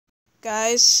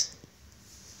Guys,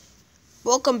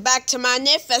 welcome back to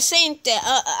Magnificent,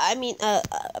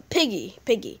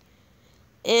 Piggy.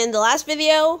 In the last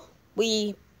video,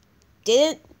 we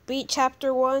didn't beat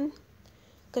Chapter 1,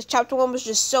 because Chapter 1 was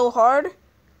just so hard,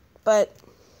 but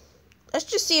let's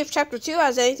just see if Chapter 2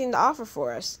 has anything to offer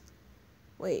for us.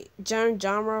 Wait,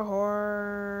 genre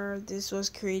horror, this was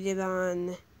created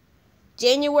on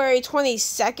January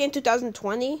 22nd,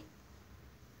 2020.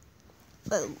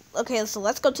 Okay, so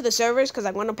let's go to the servers because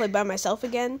I want to play by myself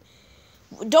again.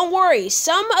 Don't worry,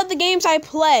 some of the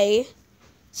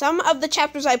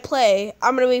chapters I play,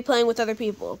 I'm going to be playing with other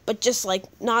people. But just,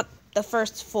 not the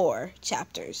first 4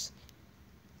 chapters.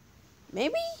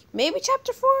 Maybe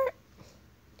chapter 4?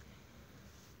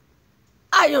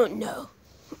 I don't know.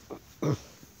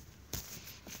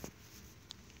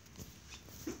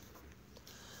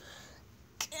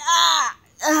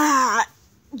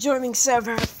 Joining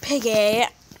server, Piggy.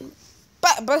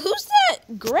 But who's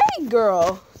that gray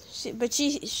girl?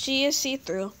 She is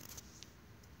see-through.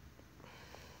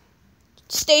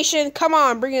 Station, come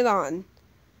on, bring it on.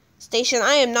 Station,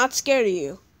 I am not scared of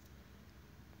you.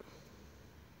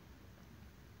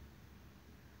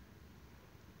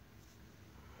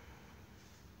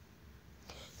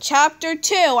 Chapter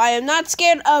 2, I am not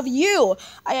scared of you.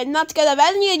 I am not scared of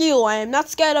any of you. I am not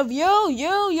scared of you,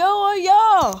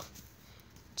 yo.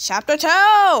 Chapter 2.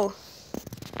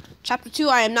 Chapter 2,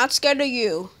 I am not scared of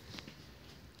you.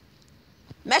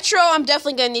 Metro, I'm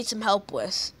definitely going to need some help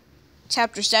with.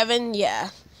 Chapter 7, yeah.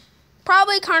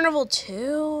 Probably Carnival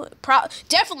 2.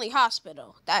 Definitely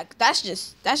Hospital. That's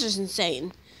just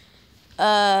insane.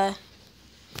 Depends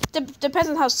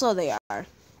on how slow they are.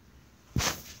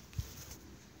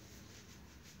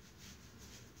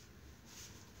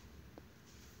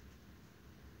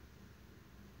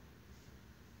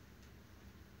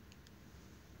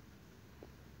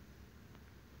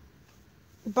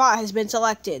 Bot has been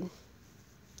selected.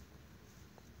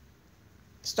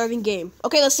 Starting game.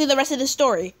 Okay, let's see the rest of the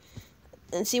story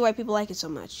and see why people like it so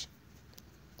much.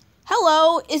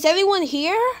 Hello, is everyone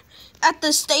here at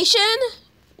the station?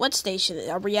 What station?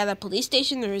 Are we at a police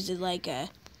station or is it like a...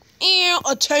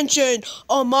 Attention!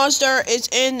 A monster is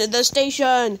in the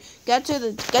station. Get to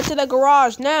the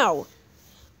garage now.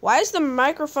 Why does the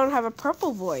microphone have a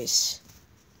purple voice?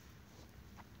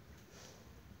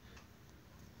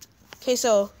 Okay,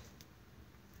 so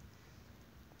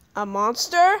a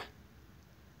monster?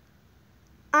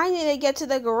 I need to get to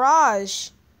the garage.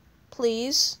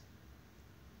 Please.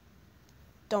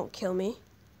 Don't kill me.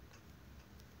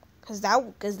 Cause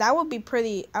that would be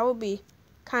pretty, I would be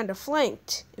kind of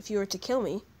flanked if you were to kill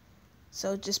me.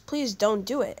 So just please don't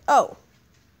do it. Oh.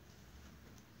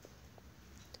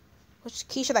 Which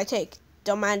key should I take?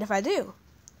 Don't mind if I do.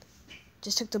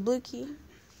 Just took the blue key.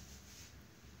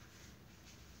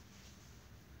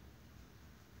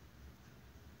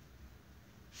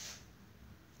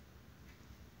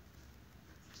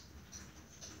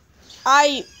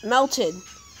 I melted.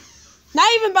 Not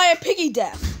even by a piggy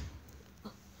death.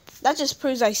 That just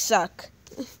proves I suck.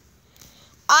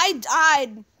 I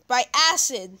died by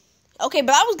acid. Okay,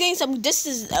 but I was getting some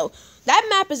distance. Oh, that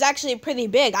map is actually pretty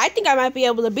big. I think I might be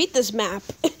able to beat this map.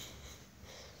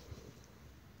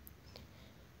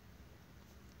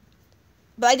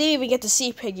 But I didn't even get to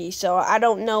see Piggy, so I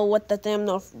don't know what the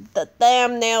thumbnail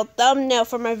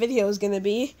for my video is gonna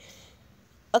be.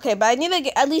 Okay, but I need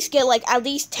to at least get at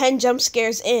least 10 jump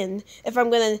scares in if I'm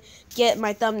gonna get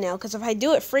my thumbnail. Because if I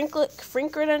do it frequent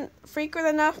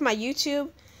enough, my YouTube,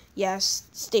 yes,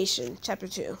 station, chapter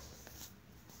 2.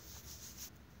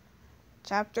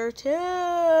 Chapter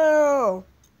 2.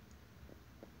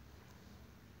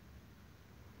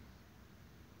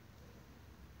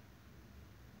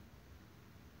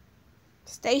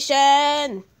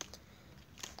 Station.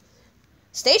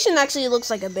 Station actually looks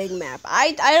like a big map.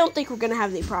 I don't think we're going to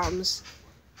have any problems.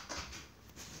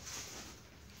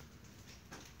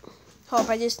 Hope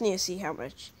I just need to see how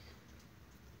much.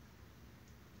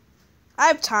 I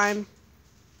have time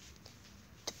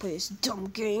to play this dumb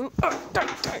game.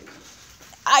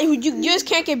 You just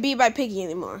can't get beat by Piggy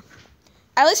anymore.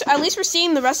 At least we're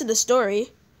seeing the rest of the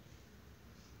story.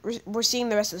 We're seeing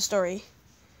the rest of the story.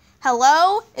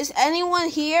 Hello? Is anyone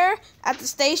here at the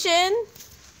station?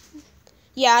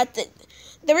 Yeah,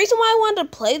 the reason why I wanted to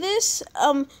play this,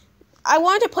 I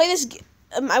wanted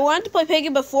to play Piggy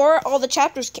before all the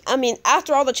chapters,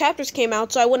 after all the chapters came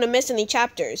out, so I wouldn't miss any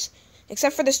chapters.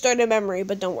 Except for the stored memory,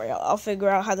 but don't worry, I'll figure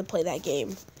out how to play that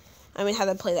game. How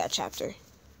to play that chapter.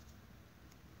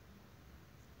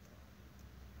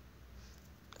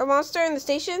 A monster in the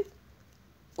station?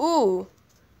 Ooh.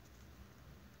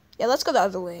 Yeah, let's go the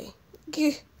other way.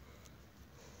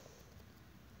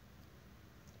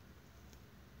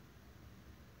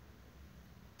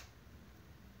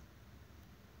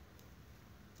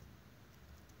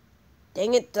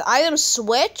 Dang it, the items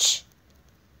switch?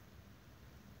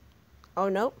 Oh,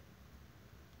 no.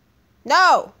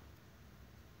 No!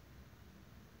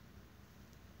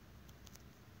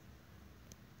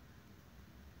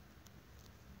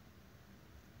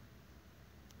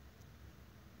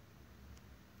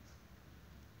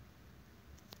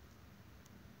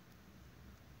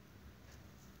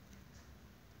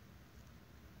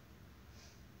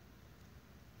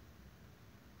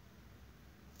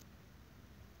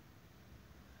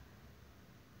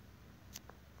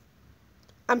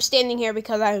 I'm standing here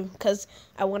because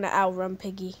I want to outrun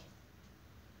Piggy.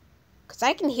 Because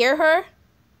I can hear her,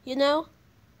 you know?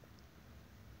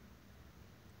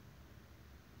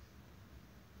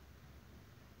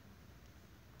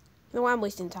 No, I'm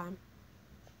wasting time.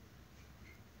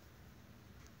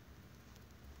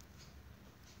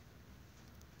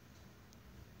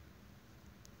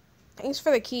 Thanks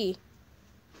for the key.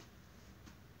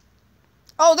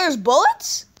 Oh, there's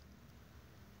bullets?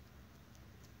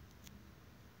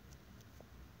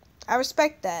 I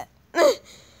respect that.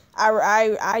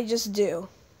 I just do.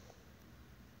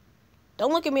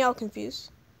 Don't look at me all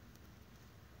confused.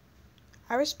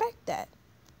 I respect that.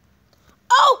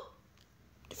 Oh!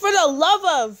 For the love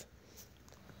of...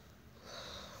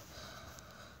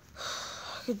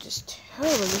 I could just tell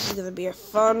this is going to be a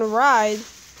fun ride.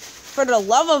 For the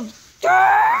love of...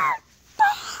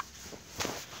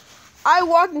 I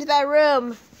walked into that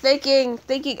room thinking,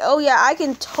 oh yeah, I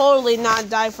can totally not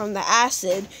die from the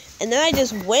acid. And then I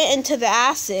just went into the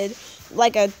acid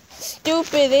like a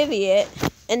stupid idiot.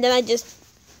 And then I just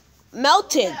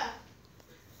melted.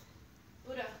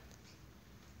 Buddha.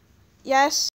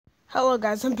 Yes? Hello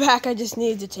guys, I'm back. I just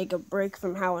needed to take a break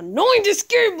from how annoying this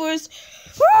game was.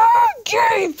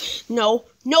 Game! No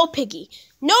Piggy.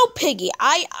 No Piggy.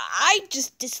 I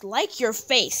just dislike your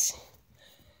face.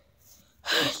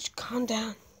 Just calm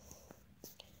down.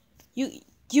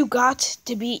 You got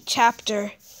to beat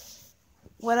chapter,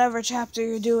 whatever chapter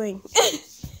you're doing.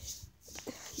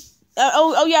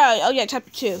 Oh yeah,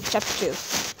 chapter 2.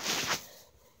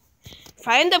 If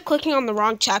I end up clicking on the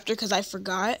wrong chapter because I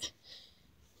forgot,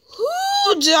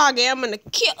 ooh, doggy, I'm gonna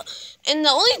kill. And the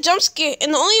only jump scare,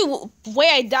 and the only way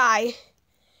I die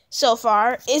so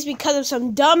far is because of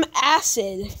some dumb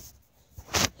acid.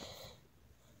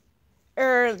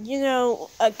 Or,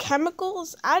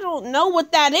 chemicals? I don't know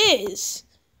what that is.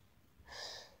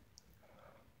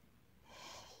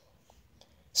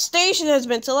 Station has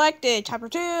been selected. Chapter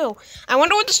 2. I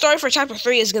wonder what the story for Chapter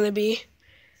 3 is going to be.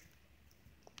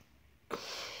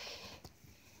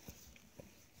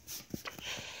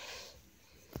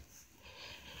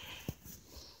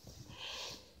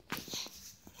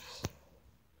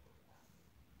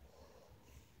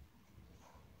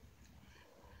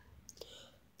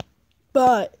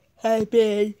 But I've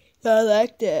been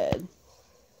selected.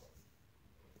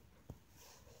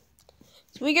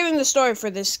 So we get in the story for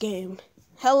this game.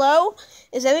 Hello?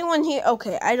 Is anyone here?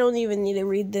 Okay, I don't even need to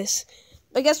read this.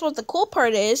 But guess what? The cool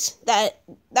part is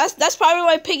that's probably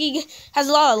why Piggy has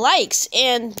a lot of likes,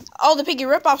 and all the Piggy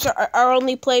ripoffs are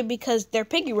only played because they're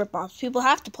Piggy ripoffs. People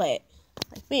have to play it,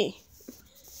 like me.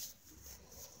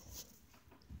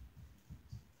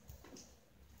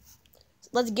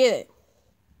 Let's get it.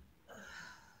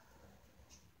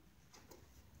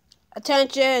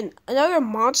 Attention! Another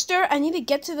monster? I need to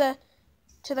get to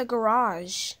the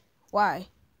garage. Why?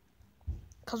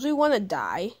 Because we want to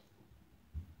die.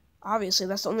 Obviously,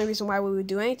 that's the only reason why we would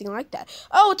do anything like that.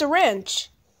 Oh, it's a wrench.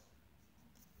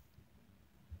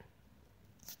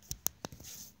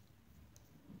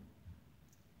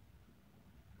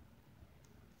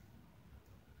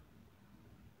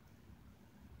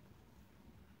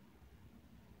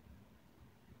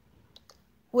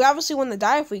 We obviously want to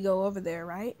die if we go over there,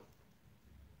 right?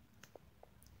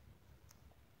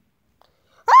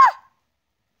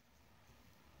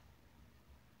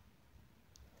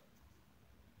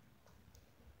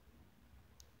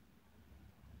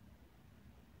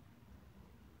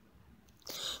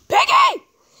 Piggy!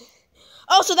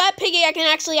 Oh, so that Piggy I can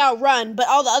actually outrun, but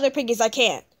all the other Piggies I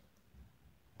can't.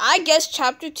 I guess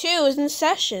chapter 2 is in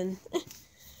session.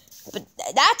 But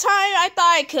that time I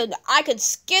thought I could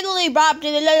skiddly bop.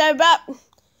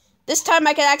 This time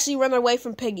I could actually run away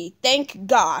from Piggy. Thank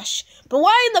gosh. But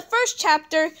why in the first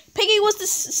chapter Piggy was the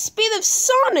speed of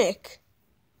Sonic?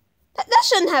 That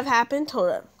shouldn't have happened. Hold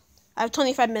up. I have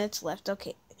 25 minutes left.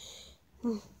 Okay.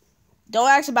 Don't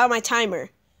ask about my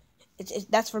timer.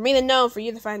 That's for me to know, for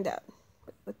you to find out.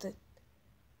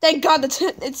 Thank God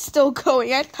it's still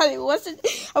going. I thought it wasn't.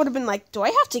 I would have been like, do I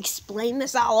have to explain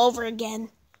this all over again?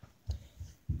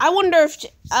 I wonder if,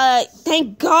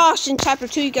 thank gosh, in chapter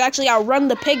 2 you could actually outrun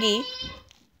the Piggy.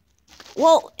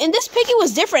 Well, and this Piggy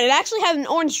was different. It actually had an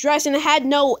orange dress and it had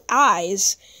no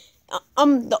eyes.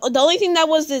 The only thing that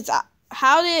was is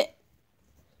how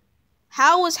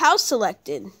was house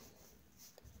selected?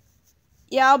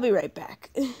 Yeah, I'll be right back.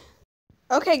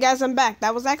 Okay, guys, I'm back.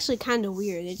 That was actually kind of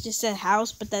weird. It just said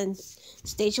house, but then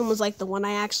station was like the one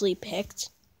I actually picked.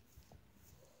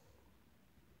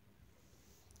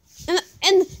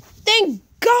 And thank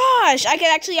gosh, I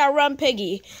could actually outrun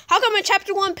Piggy. How come in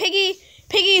Chapter 1, Piggy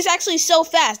is actually so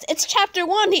fast? It's Chapter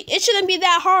 1. It shouldn't be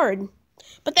that hard.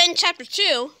 But then Chapter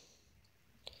 2...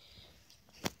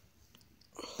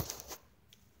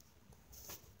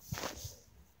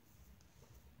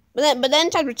 But then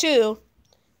Chapter 2...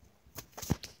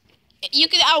 You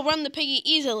could outrun the Piggy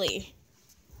easily.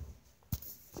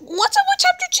 What's up with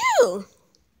Chapter 2?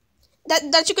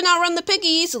 That you can outrun the Piggy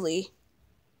easily.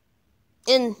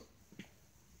 And...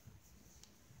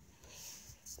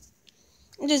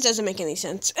 It just doesn't make any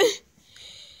sense.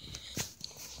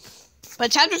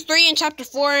 But Chapter 3 and Chapter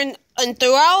 4 and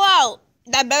throughout,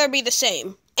 that better be the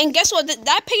same. And guess what?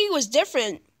 That Piggy was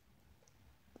different.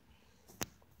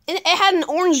 It had an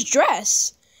orange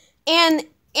dress. And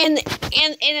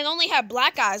it only had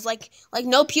black eyes, like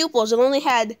no pupils. It only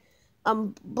had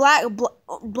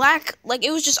black, like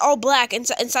it was just all black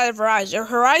inside of her eyes.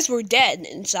 Her eyes were dead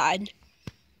inside.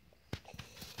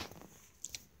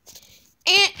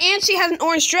 And she had an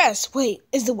orange dress. Wait,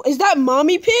 is that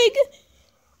Mommy Pig?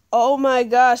 Oh my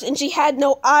gosh! And she had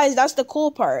no eyes. That's the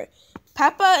cool part.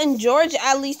 Peppa and George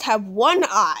at least have one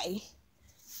eye.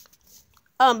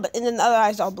 But and then the other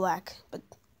eye's all black. But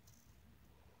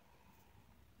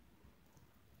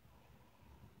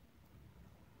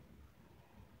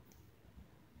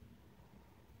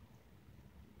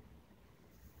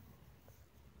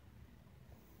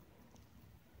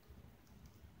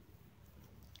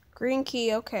green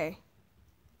key, okay.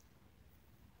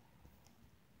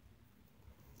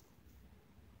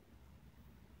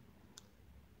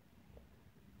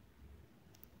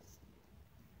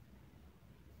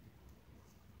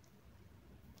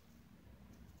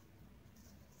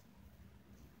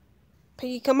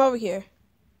 Piggy, come over here.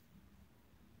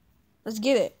 Let's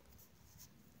get it.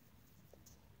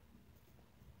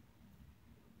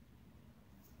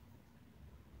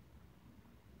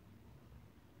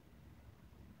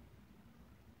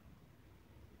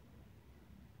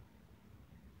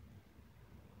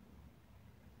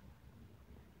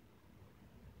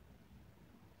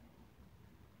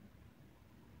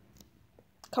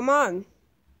 Come on.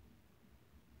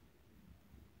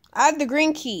 I have the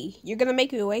green key. You're gonna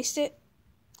make me waste it?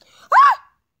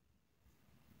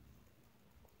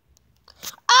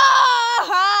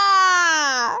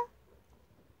 Ah!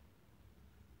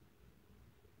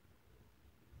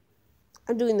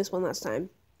 I'm doing this one last time.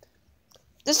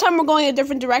 This time we're going a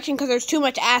different direction because there's too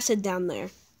much acid down there.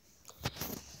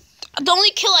 The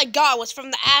only kill I got was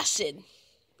from the acid.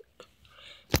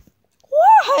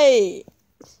 Why?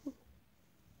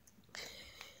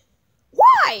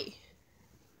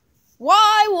 Why?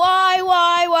 Why?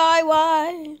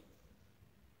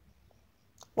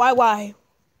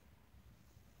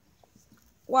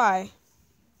 Why?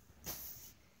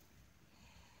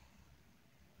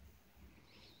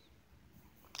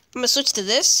 I'm going to switch to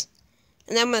this,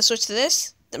 and then I'm going to switch to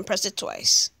this, then press it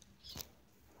twice.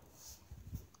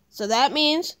 So that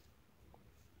means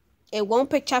it won't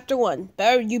pick Chapter 1.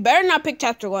 You better not pick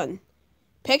Chapter 1.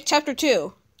 Pick Chapter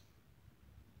 2.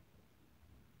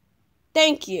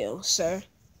 Thank you, sir.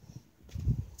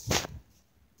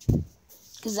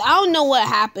 Because I don't know what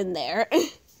happened there.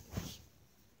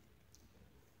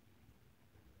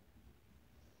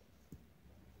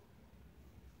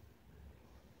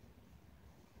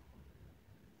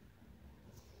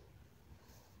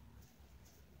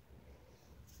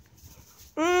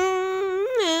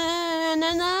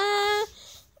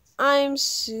 I'm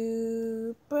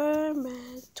Superman.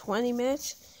 20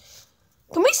 minutes.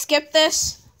 Can we skip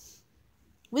this?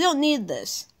 We don't need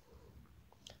this.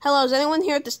 Hello, is anyone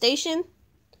here at the station?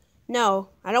 No,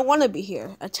 I don't want to be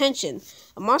here. Attention,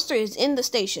 a monster is in the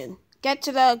station. Get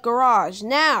to the garage,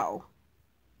 now.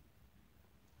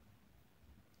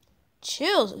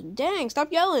 Chill, dang,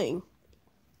 stop yelling.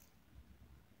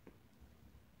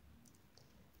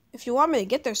 If you want me to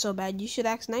get there so bad, you should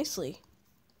act nicely.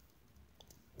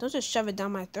 Don't just shove it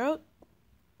down my throat.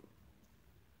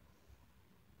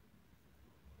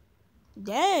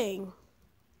 Dang.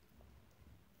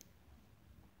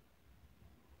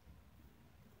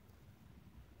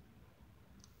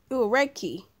 Ooh, a red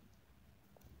key.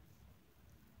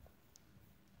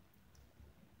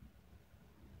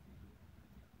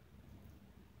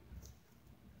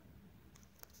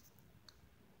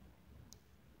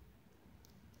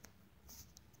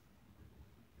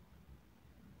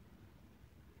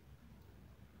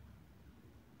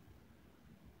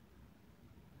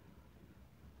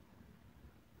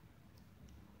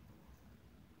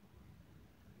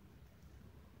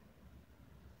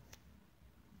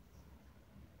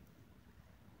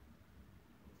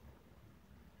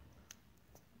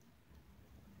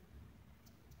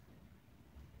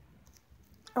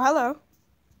 Oh, hello.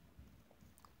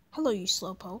 Hello, you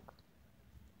slowpoke.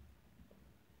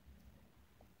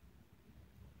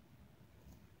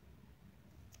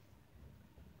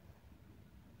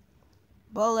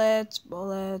 Bullets,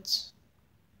 bullets.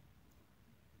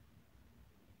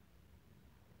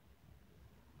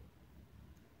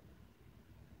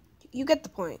 You get the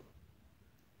point.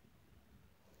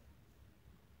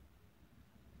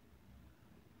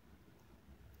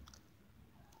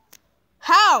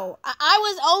 How?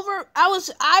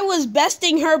 I was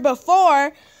besting her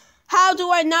before. How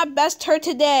do I not best her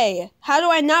today? How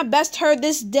do I not best her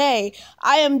this day?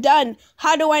 I am done.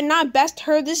 How do I not best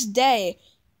her this day?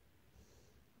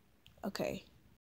 Okay.